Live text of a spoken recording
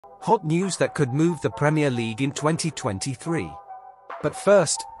Hot news that could move the Premier League in 2023. But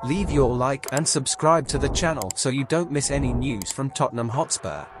first, leave your like and subscribe to the channel so you don't miss any news from Tottenham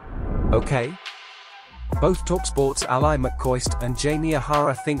Hotspur. Okay? Both talkSPORT's Ally McCoist and Jamie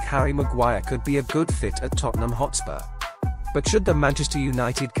O'Hara think Harry Maguire could be a good fit at Tottenham Hotspur. But should the Manchester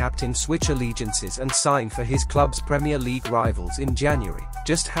United captain switch allegiances and sign for his club's Premier League rivals in January?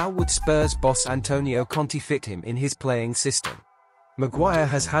 Just how would Spurs boss Antonio Conte fit him in his playing system? Maguire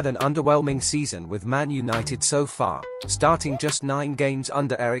has had an underwhelming season with Man United so far, starting just 9 games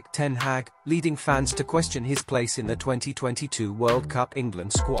under Erik ten Hag, leading fans to question his place in the 2022 World Cup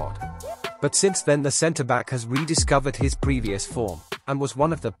England squad. But since then the centre-back has rediscovered his previous form, and was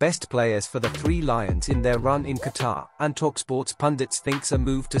one of the best players for the Three Lions in their run in Qatar, and talkSPORT's pundits thinks a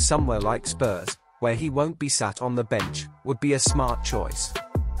move to somewhere like Spurs, where he won't be sat on the bench, would be a smart choice.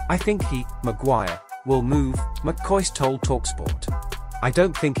 I think Maguire, will move, McCoist told talkSPORT. I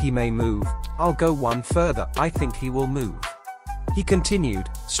don't think he may move, I'll go one further, I think he will move. He continued,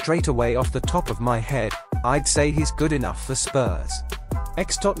 straight away off the top of my head, I'd say he's good enough for Spurs.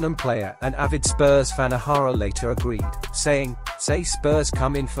 Ex-Tottenham player and avid Spurs fan O'Hara later agreed, saying, say Spurs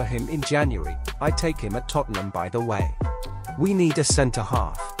come in for him in January, I'd take him at Tottenham by the way. We need a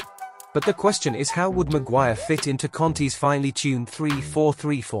centre-half. But the question is, how would Maguire fit into Conte's finely tuned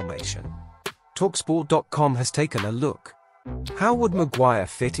 3-4-3 formation? talkSPORT.com has taken a look. How would Maguire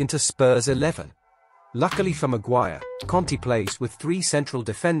fit into Spurs 11? Luckily for Maguire, Conte plays with 3 central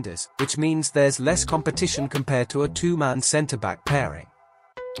defenders, which means there's less competition compared to a 2-man centre-back pairing.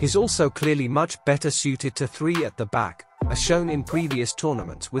 He's also clearly much better suited to 3 at the back, as shown in previous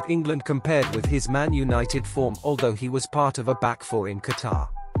tournaments with England compared with his Man United form, although he was part of a back 4 in Qatar.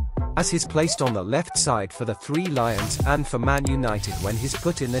 As he's placed on the left side for the Three Lions and for Man United when he's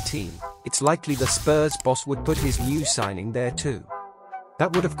put in the team, it's likely the Spurs boss would put his new signing there too.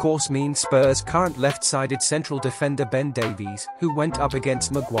 That would of course mean Spurs' current left-sided central defender Ben Davies, who went up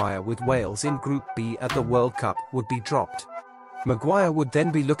against Maguire with Wales in Group B at the World Cup, would be dropped. Maguire would then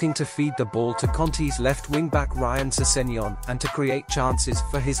be looking to feed the ball to Conte's left wing-back Ryan Sessegnon and to create chances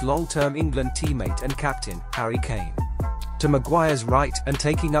for his long-term England teammate and captain, Harry Kane. To Maguire's right and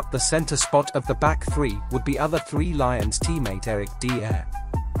taking up the centre spot of the back 3 would be other Three Lions teammate Eric Dier.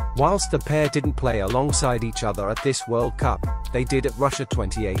 Whilst the pair didn't play alongside each other at this World Cup, they did at Russia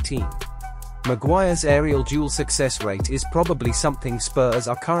 2018. Maguire's aerial duel success rate is probably something Spurs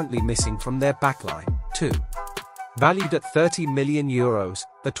are currently missing from their backline, too. Valued at €30 million,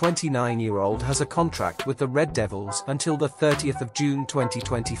 the 29-year-old has a contract with the Red Devils until the 30th of June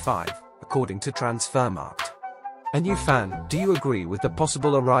 2025, according to Transfermarkt. And you fan, do you agree with the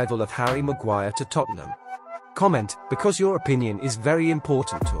possible arrival of Harry Maguire to Tottenham? Comment, because your opinion is very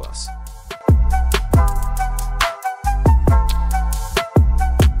important to us.